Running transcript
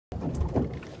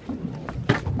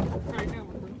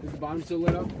bottom still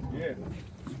lit up? Yeah.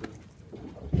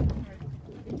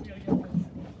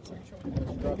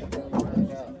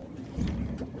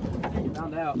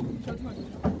 Found out.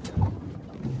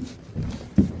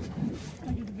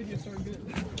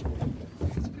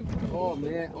 Oh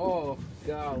man, oh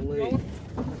golly. Going?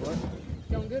 What?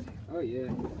 Going good? Oh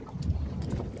yeah.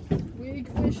 Weak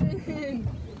fishing.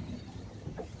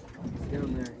 It's down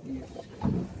there.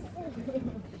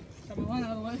 Got my line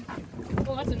out of the way.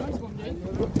 Oh, that's a nice one, dude.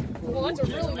 Well, that's a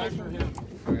really nice one.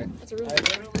 Alright. That's a really I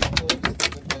literally closed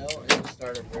the bell and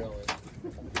started reeling.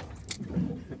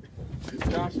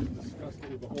 Josh is disgusted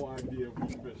with the whole idea of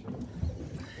weak fishing.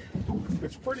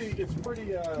 It's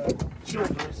pretty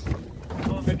childress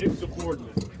and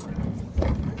insubordinate.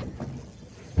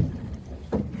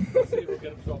 Let's see if he'll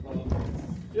get himself on.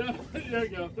 Yeah, there you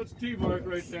go. That's teamwork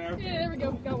right there. Yeah, there we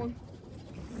go. Got one.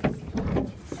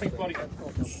 Thanks, buddy.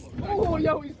 Oh,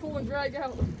 yo, he's pulling drag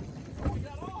out. Oh, he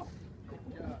got off.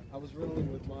 Yeah, I was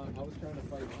reeling with mine. I was trying to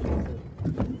fight mine too.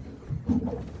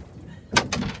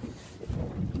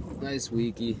 Nice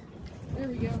weekie. There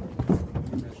we go.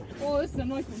 Oh, this is a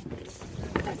nice one.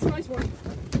 That's a nice one.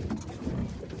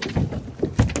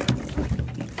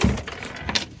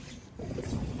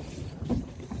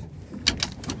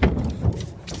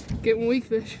 Getting weak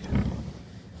fish.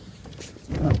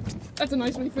 That's a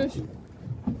nice weak fish.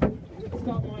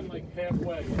 Stop mine like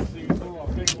halfway. So you throw a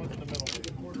big one in the middle, like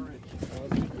a quarter-inch.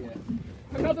 Yeah.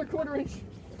 Another quarter-inch.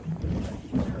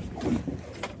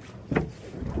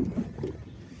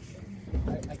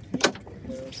 I can't.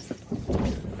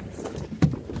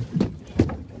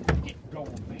 Keep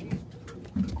going, man.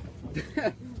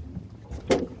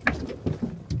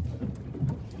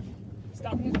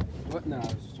 Stopping it. What? No, I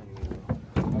was just trying to get it.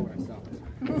 Oh, where I stopped it.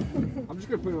 I'm just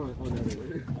gonna put it on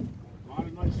everywhere. A lot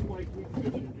of nice white weak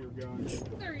fish in here, guys.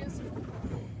 There he is.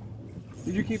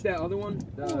 Did you keep that other one?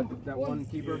 That one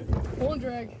keeper? Pull and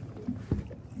drag.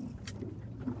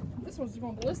 This one's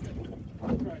going ballistic.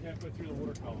 I'll try halfway through the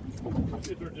water column.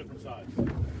 See if they're different size.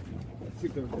 Let's see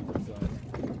if they're different size.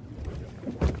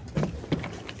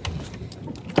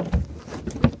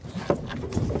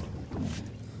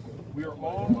 We are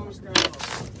almost done.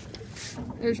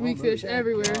 There's weak fish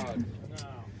everywhere. God.